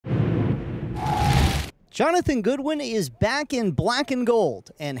Jonathan Goodwin is back in black and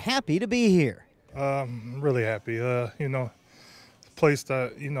gold and happy to be here. I'm really happy. Place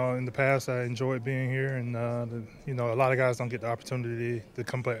that, in the past I enjoyed being here, and, a lot of guys don't get the opportunity to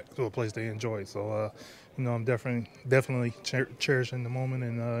come back to a place they enjoy. So, I'm definitely cherishing the moment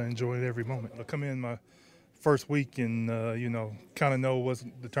and enjoying every moment. I come in my first week and, kind of know what's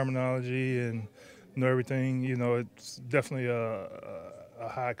the terminology and know everything. It's definitely a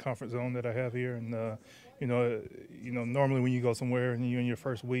high comfort zone that I have here, and normally when you go somewhere and you're in your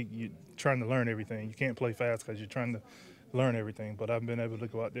first week, you're trying to learn everything. You can't play fast because you're trying to learn everything, but I've been able to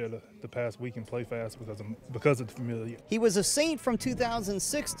go out there the past week and play fast because of the familiar. He was a Saint from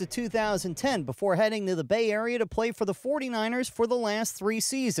 2006 to 2010 before heading to the Bay Area to play for the 49ers for the last 3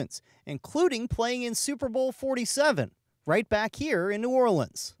 seasons, including playing in Super Bowl 47, right back here in New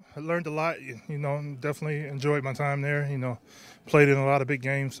Orleans. I learned a lot, definitely enjoyed my time there, played in a lot of big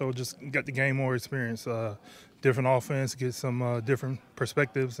games, so just got to gain more experience, different offense, get some different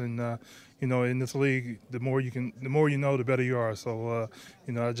perspectives, and, in this league, the more you know, the better you are. So,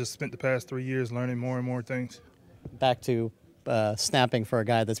 I just spent the past 3 years learning more and more things. Back to snapping for a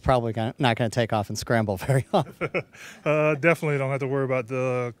guy that's probably not going to take off and scramble very often. Definitely don't have to worry about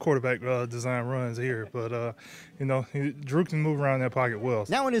the quarterback design runs here, but Drew can move around that pocket well.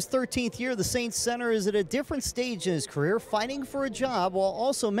 Now in his 13th year, the Saints center is at a different stage in his career, fighting for a job while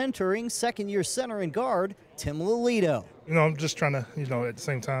also mentoring second-year center and guard Tim Lolito. I'm just trying to, at the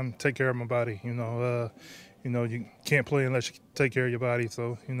same time, take care of my body. You can't play unless you take care of your body.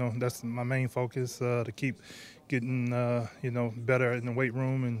 So, that's my main focus, to keep getting, better in the weight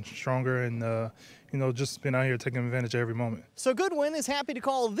room and stronger, and, just been out here taking advantage of every moment. So Goodwin is happy to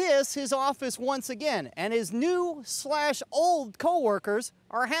call this his office once again, and his new/old coworkers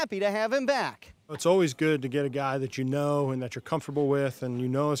are happy to have him back. It's always good to get a guy that you know and that you're comfortable with and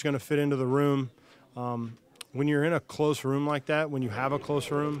is going to fit into the room. When you're in a close room like that, when you have a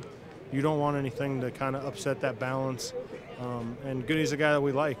close room, you don't want anything to kind of upset that balance. And Goody's a guy that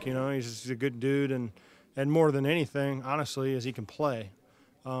we like, he's a good dude, and more than anything, honestly, is he can play.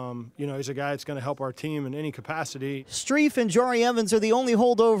 He's a guy that's going to help our team in any capacity. Streif and Jari Evans are the only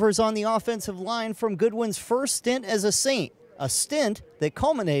holdovers on the offensive line from Goodwin's first stint as a Saint, a stint that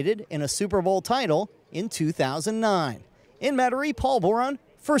culminated in a Super Bowl title in 2009. In Metairie, Paul Boron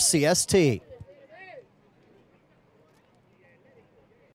for CST.